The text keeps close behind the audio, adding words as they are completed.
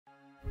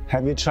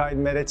Have you tried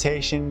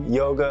meditation,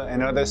 yoga,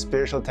 and other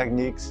spiritual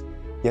techniques,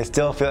 yet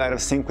still feel out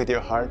of sync with your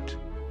heart?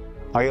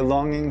 Are you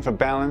longing for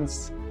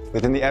balance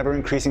within the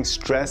ever-increasing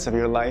stress of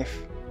your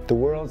life? The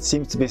world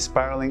seems to be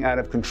spiraling out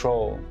of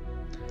control.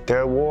 There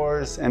are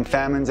wars and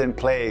famines and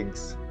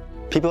plagues.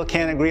 People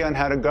can't agree on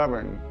how to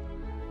govern.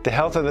 The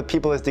health of the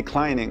people is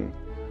declining.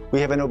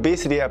 We have an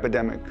obesity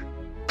epidemic.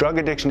 Drug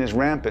addiction is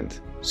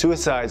rampant.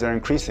 Suicides are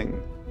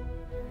increasing.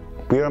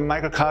 We are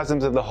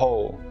microcosms of the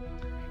whole.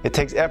 It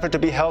takes effort to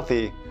be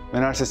healthy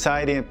when our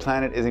society and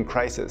planet is in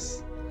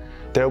crisis.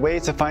 There are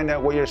ways to find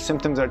out what your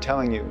symptoms are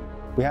telling you.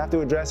 We have to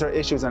address our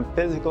issues on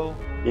physical,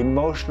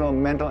 emotional,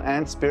 mental,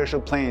 and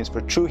spiritual planes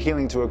for true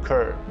healing to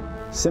occur.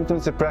 Symptom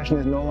suppression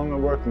is no longer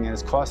working and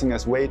is costing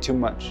us way too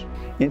much.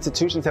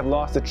 Institutions have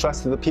lost the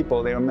trust of the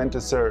people they are meant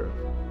to serve.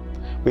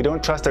 We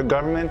don't trust our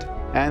government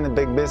and the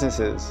big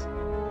businesses.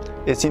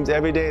 It seems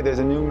every day there's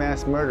a new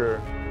mass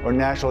murder or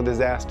natural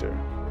disaster.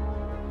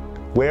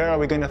 Where are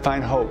we going to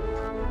find hope?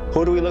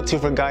 Who do we look to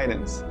for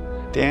guidance?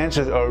 The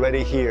answers are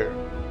already here.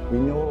 We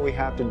know what we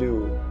have to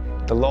do.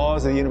 The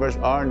laws of the universe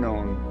are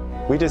known.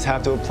 We just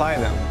have to apply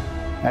them.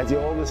 As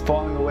the old is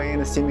falling away in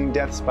a seeming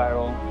death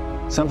spiral,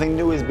 something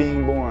new is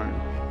being born.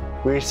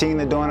 We are seeing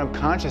the dawn of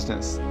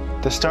consciousness,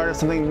 the start of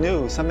something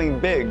new, something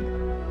big.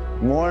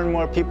 More and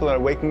more people are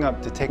waking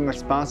up to taking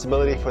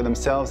responsibility for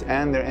themselves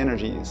and their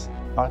energies.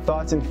 Our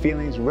thoughts and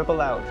feelings ripple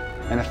out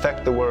and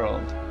affect the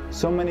world.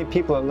 So many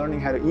people are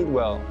learning how to eat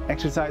well,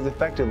 exercise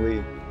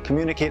effectively,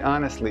 communicate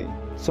honestly.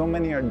 So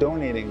many are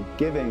donating,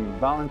 giving,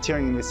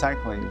 volunteering, and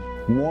recycling.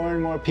 More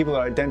and more people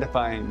are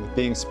identifying with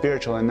being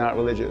spiritual and not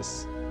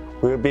religious.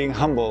 We are being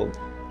humbled,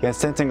 yet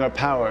sensing our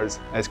powers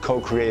as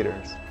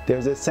co-creators.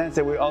 There's a sense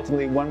that we're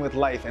ultimately one with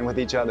life and with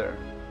each other.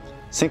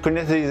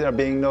 Synchronicities are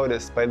being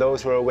noticed by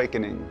those who are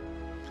awakening.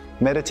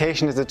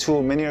 Meditation is a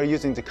tool many are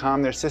using to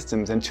calm their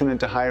systems and tune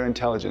into higher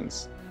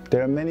intelligence.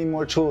 There are many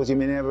more tools you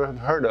may never have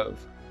heard of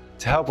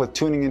to help with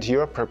tuning into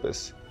your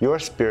purpose, your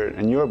spirit,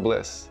 and your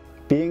bliss.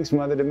 Beings from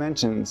other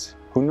dimensions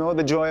who know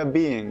the joy of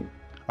being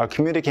are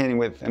communicating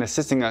with and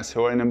assisting us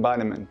who are in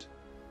embodiment.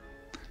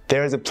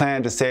 There is a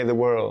plan to save the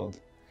world.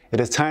 It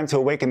is time to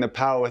awaken the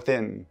power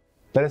within.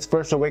 Let us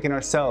first awaken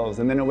ourselves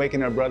and then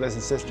awaken our brothers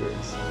and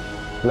sisters.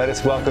 Let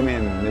us welcome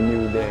in the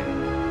new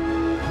day.